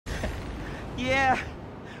Yeah.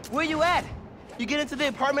 Where you at? You get into the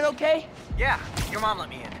apartment okay? Yeah, your mom let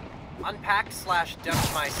me in. Unpacked /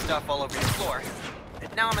 dumped my stuff all over the floor.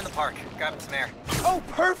 Now I'm in the park, grabbing some air. Oh,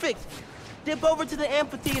 perfect! Dip over to the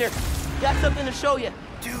amphitheater. Got something to show you.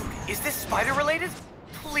 Dude, is this spider-related?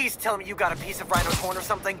 Please tell me you got a piece of rhino's horn or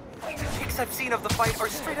something. The pics I've seen of the fight are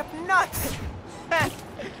straight up nuts.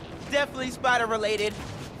 Definitely spider-related.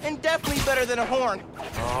 And definitely better than a horn.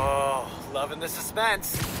 Oh, loving the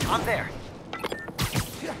suspense. I'm there.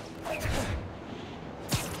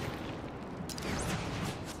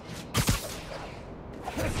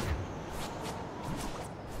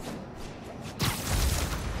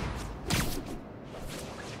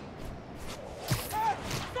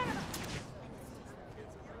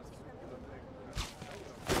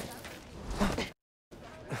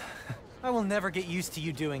 I will never get used to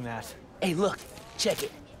you doing that. Hey, look. Check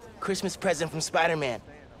it. Christmas present from Spider-Man.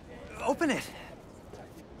 Open it.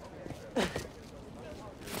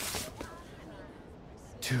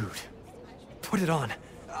 Dude, put it on.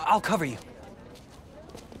 I'll cover you.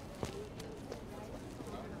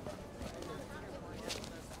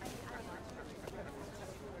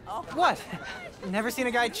 What? Never seen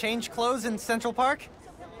a guy change clothes in Central Park?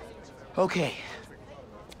 Okay.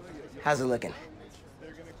 How's it looking?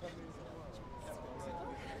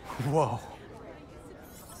 Whoa.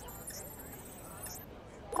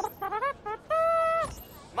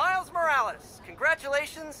 Miles Morales,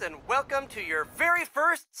 congratulations and welcome to your very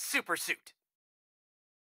first super suit.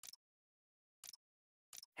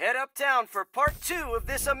 Head uptown for part 2 of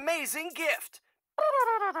this amazing gift.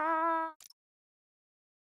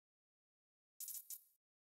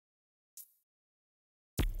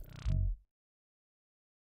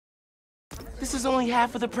 This is only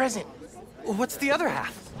half of the present. What's the other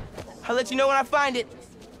half? I'll let you know when I find it.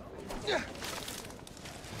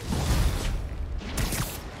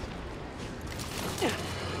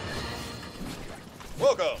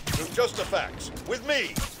 Welcome to Just the Facts, with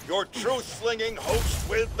me, your truth-slinging host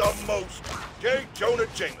with the most, J. Jonah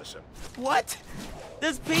Jameson. What?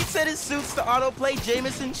 Does Pete set his suits to autoplay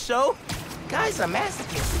Jameson's show? Guy's a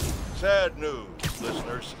masochist. Sad news,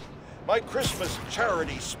 listeners. My Christmas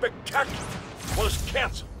charity spectacular was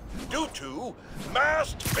canceled due to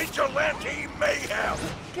masked vigilante mayhem.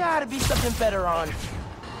 Gotta be something better on.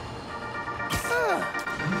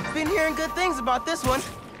 Been hearing good things about this one.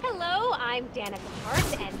 Hello, I'm Danica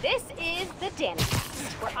Hart, and this is the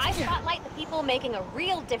Danicast, where I spotlight the people making a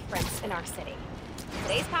real difference in our city.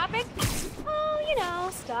 Today's topic? Oh, you know,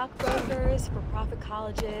 stockbrokers, for-profit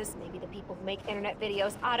colleges, maybe the people who make internet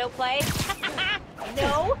videos autoplay.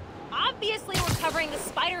 No, obviously we're covering the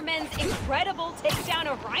Spider-Man's incredible takedown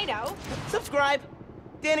of Rhino. Subscribe.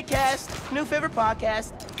 Danicast, new favorite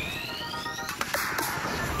podcast.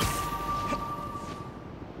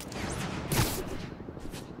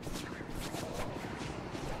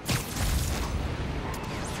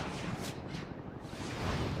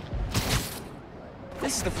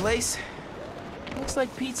 This is the place. Looks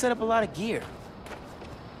like Pete set up a lot of gear.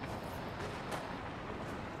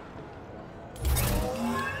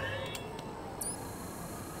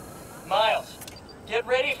 Miles, get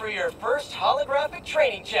ready for your first holographic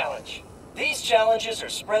training challenge. These challenges are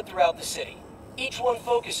spread throughout the city. Each one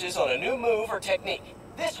focuses on a new move or technique.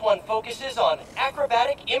 This one focuses on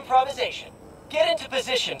acrobatic improvisation. Get into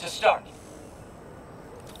position to start.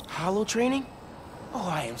 Holo training? Oh,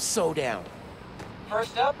 I am so down.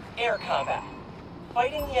 First up, air combat.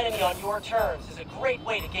 Fighting the enemy on your terms is a great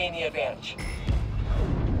way to gain the advantage.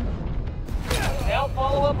 Now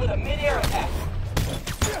follow up with a mid-air attack.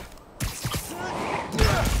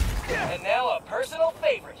 And now a personal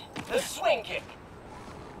favorite, the swing kick.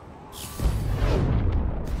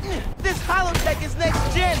 This holotech is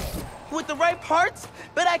next gen. With the right parts,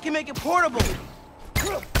 bet I can make it portable.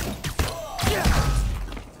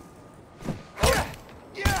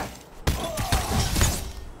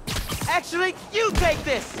 Actually, you take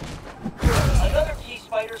this! Another key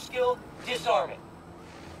spider skill, disarming.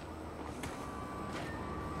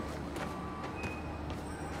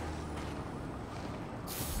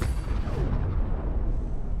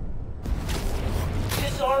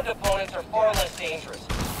 Disarmed opponents are far less dangerous,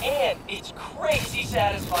 and it's crazy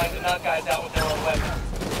satisfying to knock guys out with their own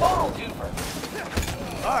weapons. Total twofer.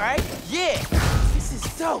 Alright, yeah! This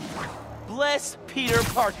is dope! Bless Peter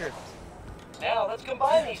Parker. Now let's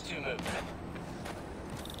combine these two moves.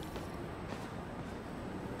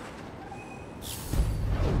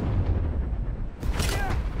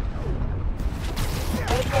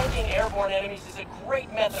 Headbutting airborne enemies is a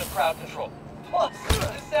great method of crowd control. Plus,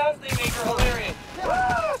 the sounds they make are hilarious.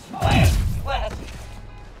 Splash! Splash!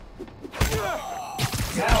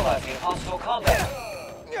 Now neutralizing hostile combat.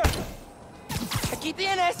 Aquí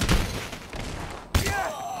tienes!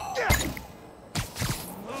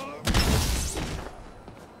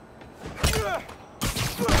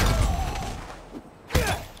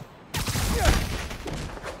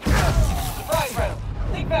 Surprise round.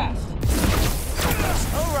 Think fast.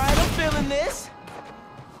 Alright, I'm feeling this.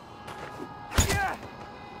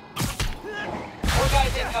 More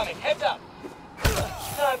guys incoming. Heads up.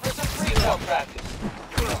 Time for some free-fall practice.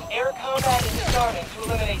 Air combat and disarming to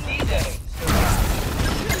eliminate these enemies.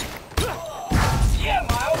 Yeah,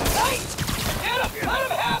 Miles. Nice. Get him. Let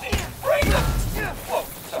him have it. Bring them. Whoa.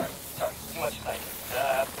 Sorry. Too much excitement.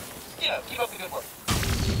 Keep up the good work.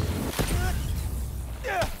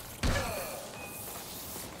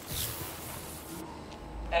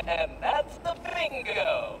 And that's the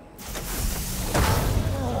bingo.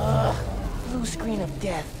 Blue screen of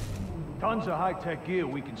death. Tons of high-tech gear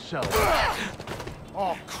we can sell.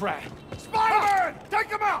 Oh, crap. Spider-Man! Take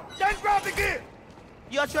him out! Then grab the gear!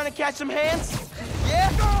 Y'all trying to catch some hands? Yeah?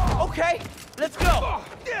 Okay, let's go.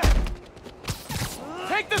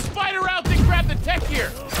 Take the spider out, then grab the tech gear.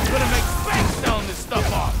 Gonna make bank selling this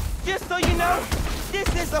stuff off. Just so you know, this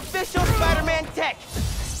is official Spider-Man tech.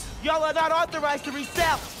 Y'all are not authorized to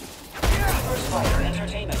resell. First Spider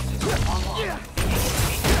Entertainment System online.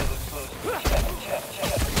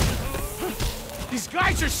 These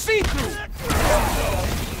guys are see-through.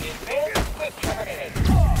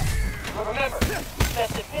 But remember,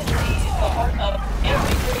 specificity is the heart of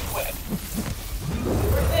every good equipment.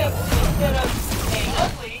 For example, instead of a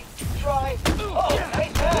ugly, try, oh,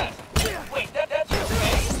 nice pass. Wait, that's your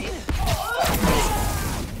face?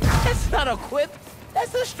 That's not a quip.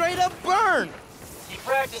 That's a straight-up burn. Keep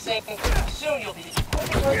practicing. Soon you'll be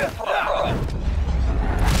equipped like a pro.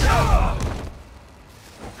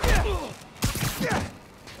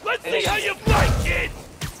 Let's see how you fight, kid.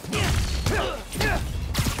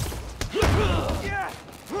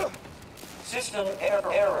 System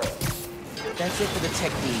error. That's it for the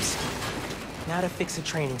tech thieves. Now to fix a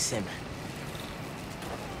training sim.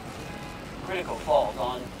 Critical fault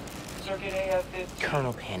on circuit AF-15.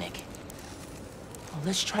 Kernel panic. Well,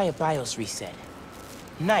 let's try a BIOS reset.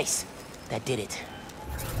 Nice. That did it.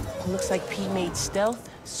 Looks like Pete made stealth,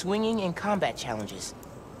 swinging, and combat challenges.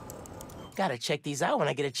 Gotta check these out when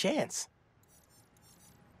I get a chance.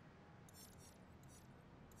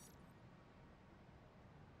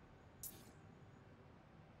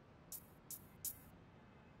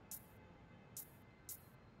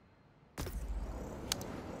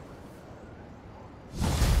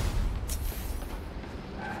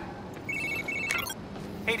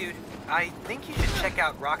 Hey, dude. I think you should check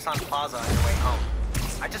out Roxxon Plaza on your way home.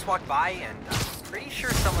 I just walked by, and I'm pretty sure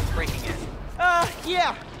someone's breaking in.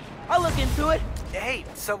 Yeah. I'll look into it. Hey,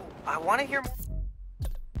 so I want to hear more.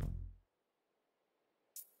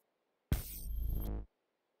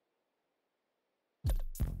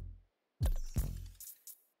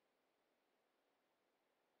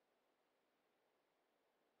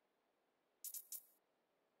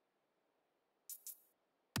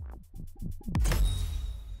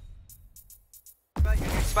 About your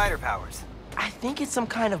new spider powers. I think it's some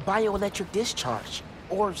kind of bioelectric discharge,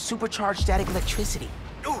 or supercharged static electricity.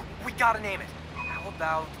 Ooh, we gotta name it. How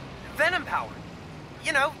about Venom Power?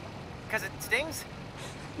 You know, because it stings.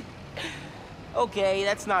 Okay,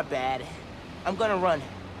 that's not bad. I'm gonna run.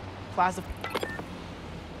 Plaza...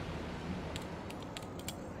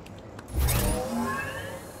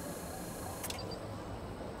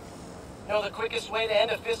 Know the quickest way to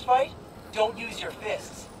end a fist fight? Don't use your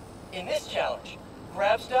fists. In this challenge,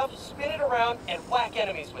 grab stuff, spin it around, and whack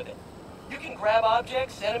enemies with it. You can grab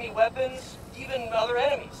objects, enemy weapons, even other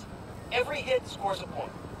enemies. Every hit scores a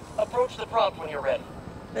point. Approach the prompt when you're ready.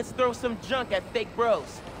 Let's throw some junk at fake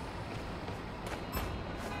bros.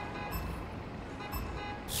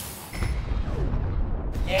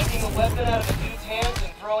 Yanking a weapon out of a dude's hands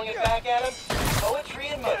and throwing it back at him? Poetry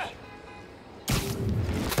in motion.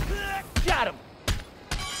 Got him!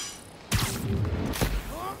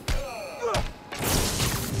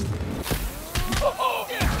 Oh,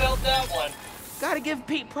 you felt that one. Gotta give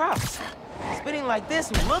Pete props. Spinning like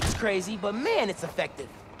this looks crazy, but man, it's effective.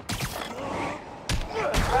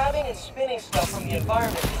 Grabbing and spinning stuff from the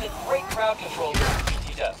environment is a great crowd control move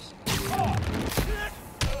PT does.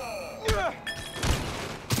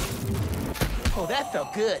 Oh, that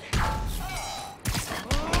felt good.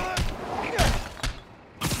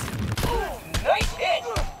 Nice hit!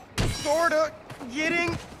 Sorta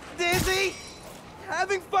getting dizzy.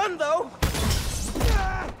 Having fun, though.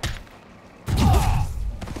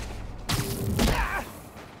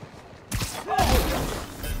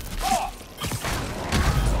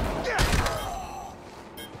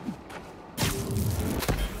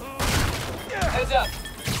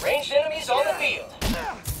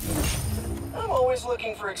 always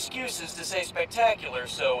looking for excuses to say spectacular,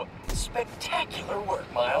 so spectacular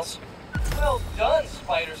work, Miles. Well done,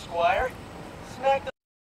 Spider Squire. Smack the...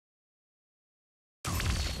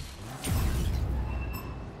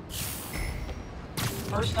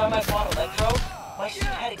 First time I bought Electro, my suit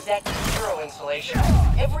had exactly 0 insulation.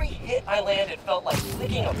 Every hit I landed felt like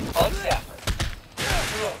licking a bug zapper.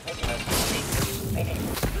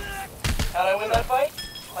 How'd I win that fight?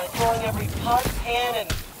 By throwing every pot, pan,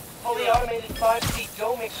 and fully automated 5-seat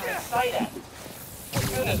dough mixer in sight at it. Thank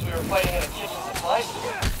goodness we were fighting in a kitchen supply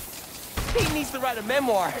store. Pete needs to write a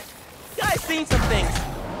memoir. Guy's seen some things.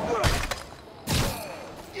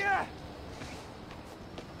 Yeah!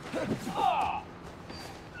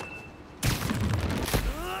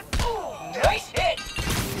 Nice hit!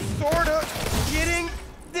 Sorta. Getting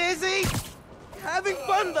dizzy. Having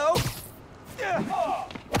fun, though.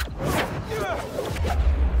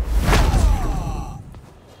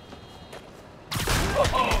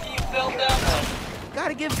 Oh, you felt that one.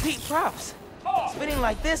 Gotta give Pete props. Spinning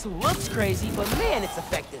like this looks crazy, but man, it's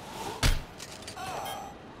effective.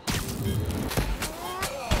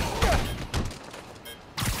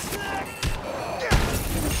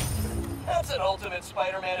 That's an ultimate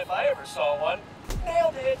Spider-Man if I ever saw one.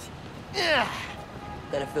 Nailed it!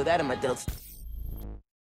 Gotta feel that in my delts.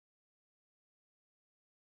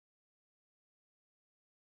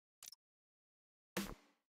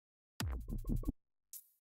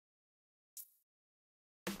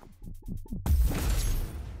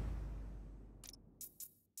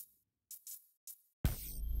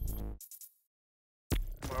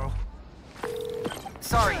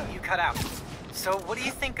 Sorry, you cut out. So what do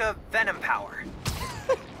you think of Venom power?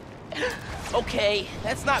 Okay,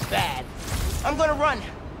 that's not bad. I'm gonna run.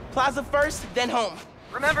 Plaza first, then home.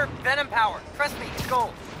 Remember, Venom power. Trust me, it's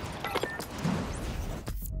gold.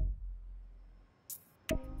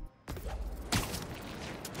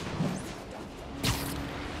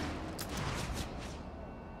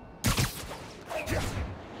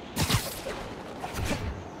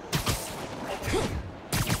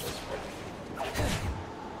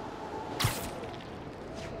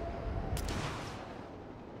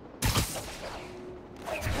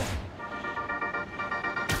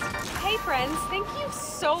 Hey friends, thank you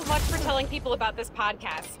so much for telling people about this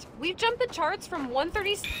podcast. We've jumped the charts from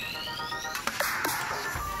 130...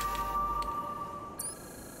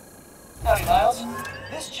 Howdy, Miles.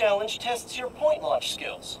 This challenge tests your point launch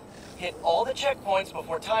skills. Hit all the checkpoints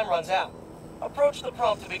before time runs out. Approach the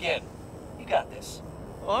prompt to begin. You got this.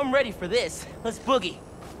 Oh, I'm ready for this. Let's boogie.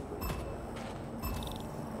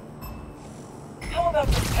 How about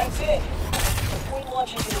that's it? The point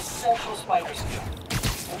launch is an essential spider skill.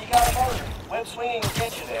 And you gotta hurry. Web swinging will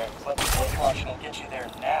get you there, but the point launching will get you there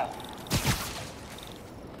now.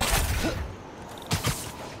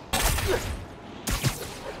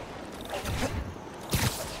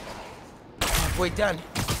 Halfway done.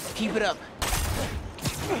 Keep it up.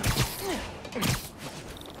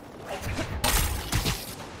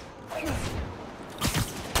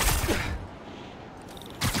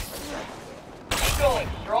 Keep going.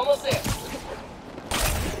 You're almost there.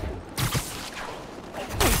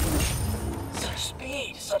 Such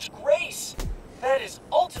speed, such grace. That is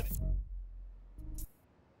ultimate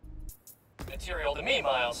material to me,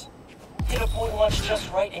 Miles. Hit a point launch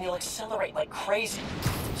just right and you'll accelerate like crazy.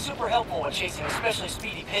 Super helpful when chasing especially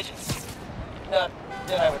speedy pigeons. Not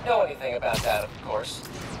that I would know anything about that, of course.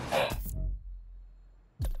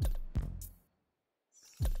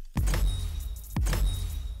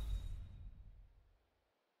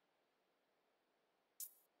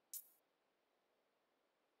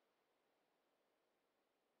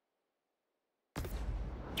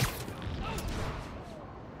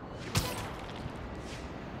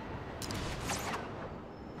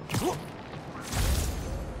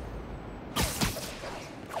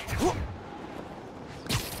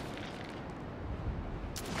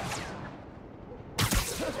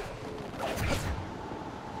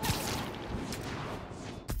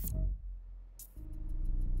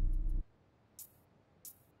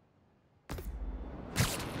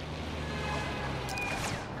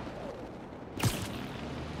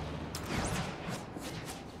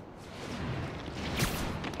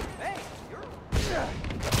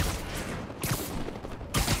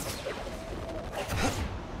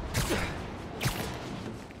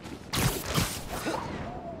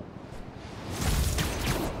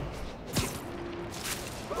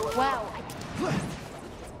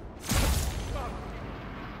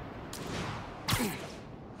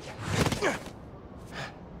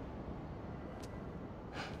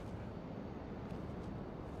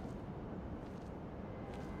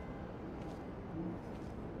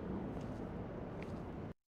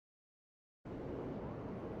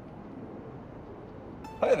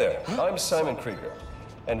 Hi there, I'm Simon Krieger,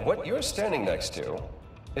 and what you're standing next to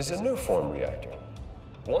is a new form reactor.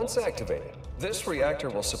 Once activated, this reactor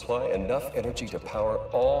will supply enough energy to power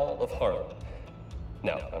all of Harlem.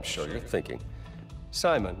 Now, I'm sure you're thinking,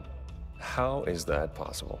 Simon, how is that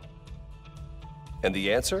possible? And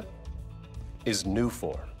the answer is new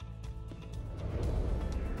form.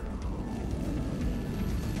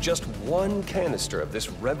 Just one canister of this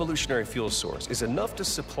revolutionary fuel source is enough to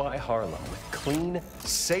supply Harlem with clean,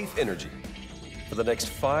 safe energy for the next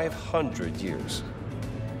 500 years.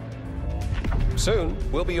 Soon,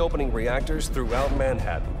 we'll be opening reactors throughout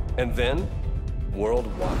Manhattan, and then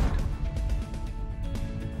worldwide.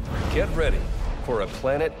 Get ready for a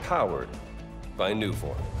planet powered by new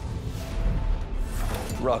form.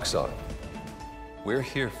 Roxxon, we're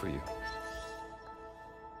here for you.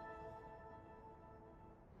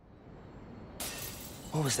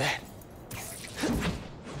 What was that?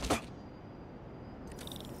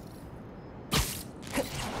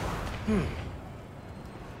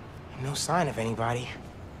 No sign of anybody.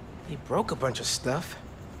 They broke a bunch of stuff.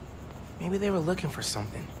 Maybe they were looking for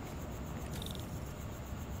something.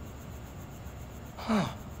 Huh.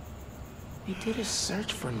 They did a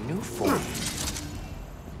search for new form.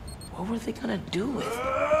 What were they gonna do with it?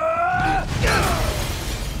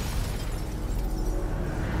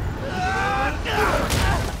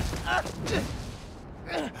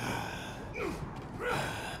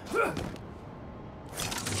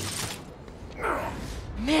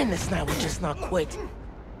 Man, this night will just not quit.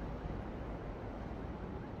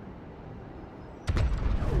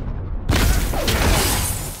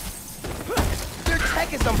 Their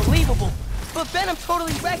tech is unbelievable, but Venom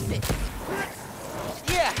totally wrecks it.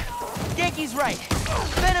 Yeah, Genki's right.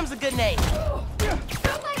 Venom's a good name.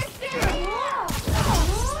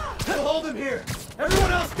 We'll hold him here.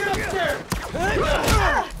 Everyone else, get upstairs!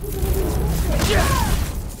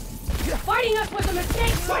 Fighting us was a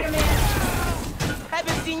mistake, Spider-Man!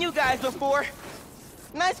 Haven't seen you guys before.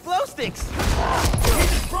 Nice glow sticks.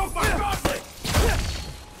 Broke my gauntlet!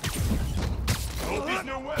 Hope these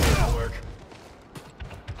new weapons will work.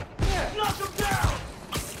 Knock him down!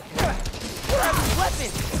 What are these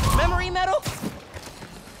weapons? Memory metal?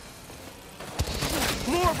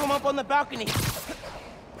 More of them up on the balcony.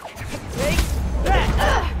 Take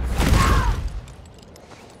that!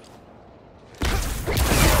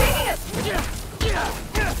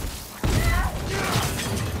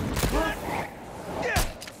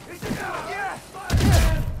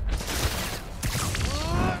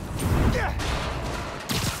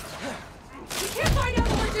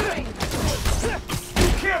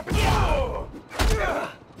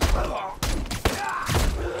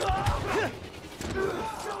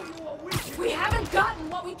 We haven't gotten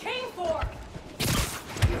what we came for!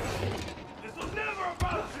 This was never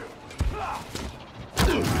about you!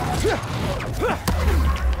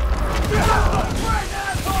 Right,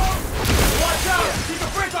 asshole! Watch out! He can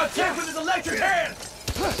break our tank with his electric hand!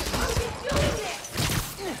 How is he doing this?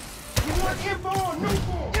 You want info on new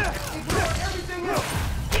form? Ignore everything else!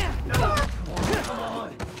 Come on!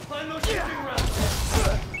 Find those shipping routes!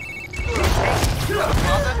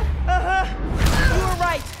 Uh-huh. You were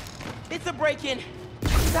right. It's a break-in.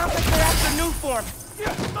 Sounds like they're after new form.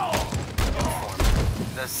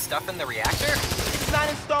 The stuff in the reactor? It's not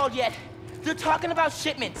installed yet. They're talking about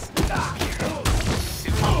shipments.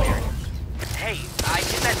 Super weird. Hey, I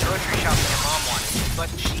did that grocery shopping your mom wanted, but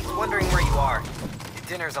she's wondering where you are.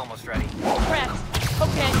 Dinner's almost ready. Crap.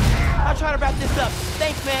 Okay, I'll try to wrap this up.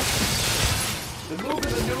 Thanks, man. They're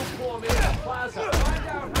moving the new form into the plaza. Find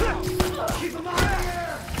out how. Keep them out of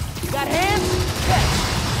here! Got hands? Yes.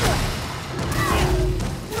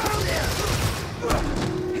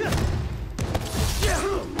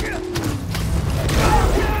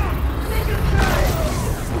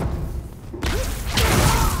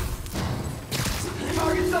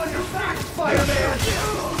 Target's on your back, Spider-Man!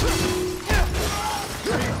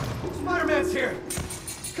 Spider-Man's here!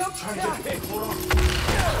 Come try to get picked, hold on.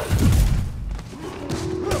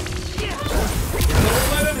 Don't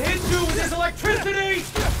let him hit you with his electricity!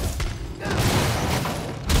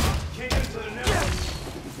 Can't get into the network.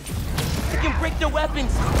 We can break their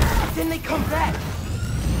weapons. Then they come back.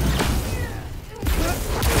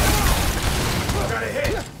 Got a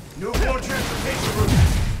hit! New form transportation route.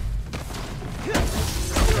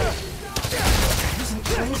 Using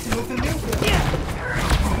trains to move the new form.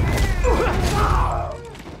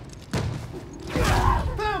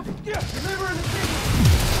 Found him! Deliver in the city!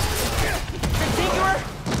 The Tinkerer?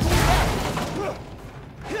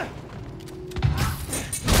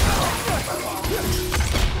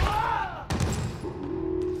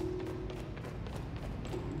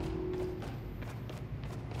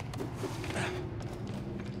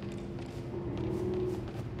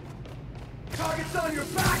 Target's on your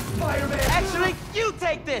back, Spider-Man! Actually, you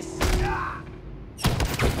take this!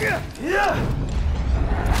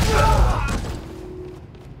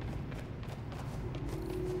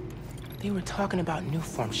 They were talking about new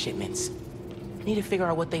form shipments. I need to figure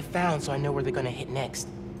out what they found so I know where they're gonna hit next.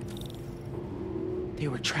 They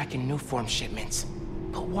were tracking new form shipments.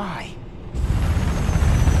 But why?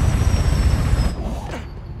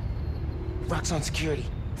 Rock's on security.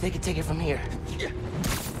 They can take it from here.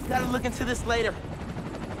 Gotta look into this later.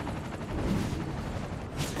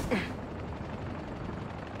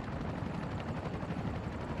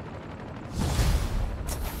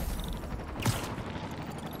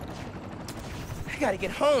 I gotta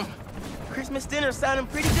get home. Christmas dinner's sounding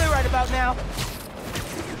pretty good right about now.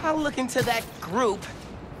 I'll look into that group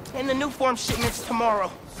and the new form shipments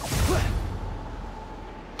tomorrow.